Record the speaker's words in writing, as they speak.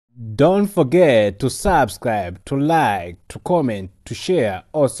Don't forget to subscribe, to like, to comment, to share,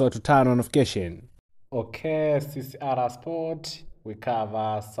 also to turn on notification. Okay, CCR Sport, we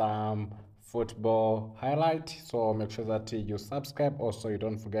cover some football highlight, so make sure that you subscribe. Also, you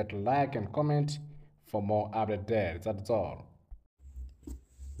don't forget to like and comment for more update there. That's all.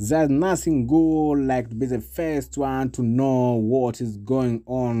 There's nothing good like to be the first one to know what is going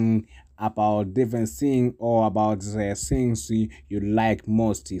on about different things or about the things you like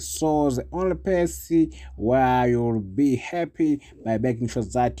most. So the only place where you'll be happy by making sure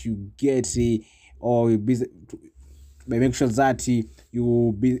that you get or you be by making sure that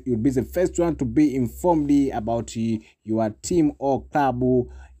you'll be the first one to be informed about your team or club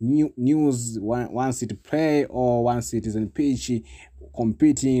news once it play or once it is in pitch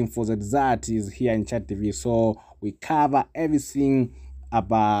competing for the result is here in Chat TV. So we cover everything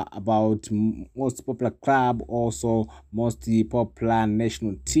about most popular club, also most popular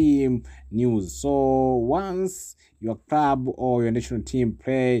national team news. So once your club or your national team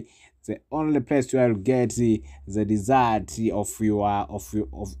play, the only place where you get the result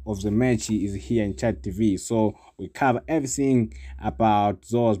of the match is here in Chat TV. So we cover everything about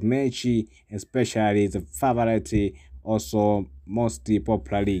those matches, especially the favorite, also most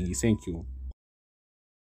popular league. Thank you.